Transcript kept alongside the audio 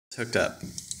Hooked up.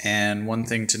 And one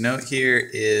thing to note here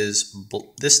is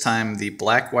this time the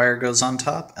black wire goes on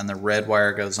top and the red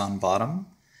wire goes on bottom.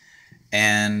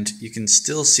 And you can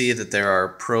still see that there are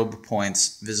probe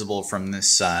points visible from this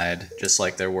side, just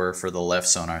like there were for the left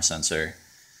sonar sensor.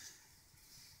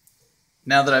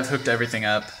 Now that I've hooked everything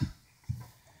up,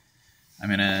 I'm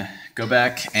going to go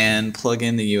back and plug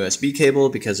in the USB cable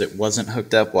because it wasn't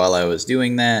hooked up while I was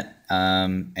doing that.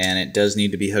 And it does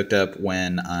need to be hooked up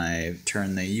when I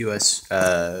turn the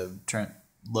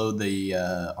load the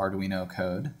Arduino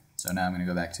code. So now I'm going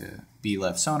to go back to B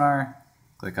left sonar,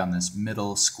 click on this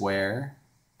middle square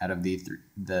out of the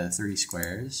three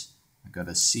squares. I go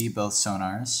to C both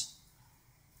sonars.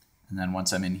 And then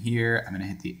once I'm in here, I'm going to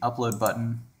hit the upload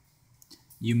button.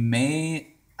 You may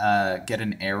get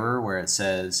an error where it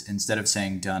says, instead of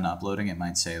saying done uploading, it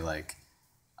might say like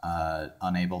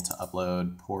unable to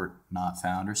upload, port not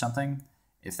found or something.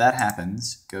 If that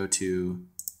happens, go to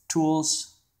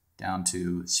Tools, down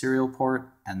to Serial Port,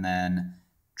 and then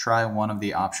try one of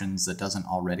the options that doesn't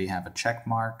already have a check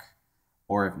mark.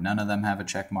 Or if none of them have a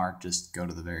check mark, just go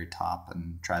to the very top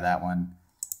and try that one,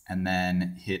 and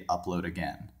then hit upload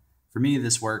again. For me,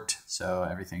 this worked, so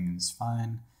everything's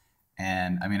fine.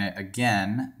 And I'm going to,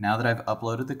 again, now that I've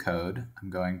uploaded the code, I'm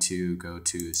going to go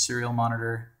to Serial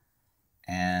Monitor,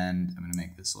 and I'm going to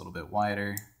make this a little bit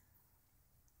wider.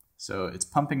 So it's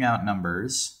pumping out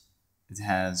numbers. It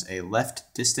has a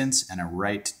left distance and a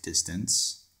right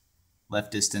distance.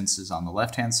 Left distance is on the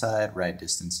left-hand side, right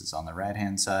distance is on the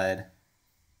right-hand side,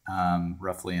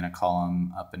 roughly in a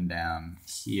column up and down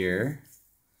here.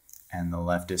 And the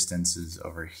left distance is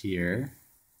over here.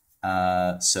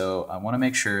 So I want to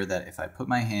make sure that if I put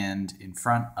my hand in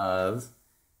front of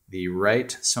the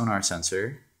right sonar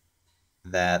sensor,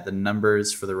 that the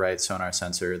numbers for the right sonar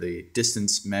sensor, the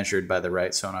distance measured by the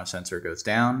right sonar sensor goes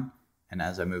down, and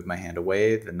as I move my hand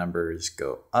away, the numbers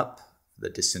go up.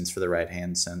 The distance for the right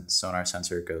hand sonar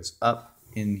sensor goes up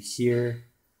in here.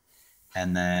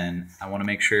 And then I want to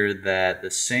make sure that the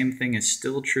same thing is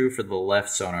still true for the left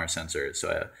sonar sensor.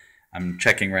 So I'm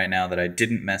checking right now that I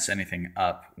didn't mess anything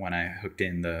up when I hooked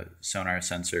in the sonar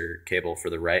sensor cable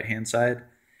for the right hand side.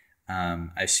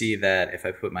 I see that if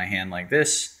I put my hand like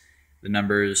this, the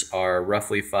numbers are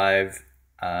roughly 5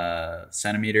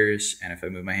 centimeters, and if I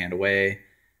move my hand away,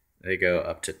 they go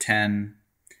up to 10.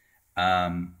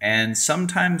 And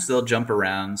sometimes they'll jump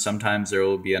around. Sometimes there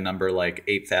will be a number like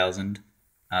 8,000,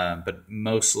 but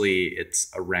mostly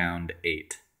it's around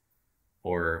 8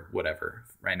 or whatever.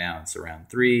 Right now it's around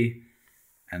 3,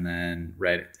 and then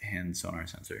right hand sonar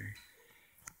sensor.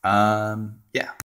 Yeah.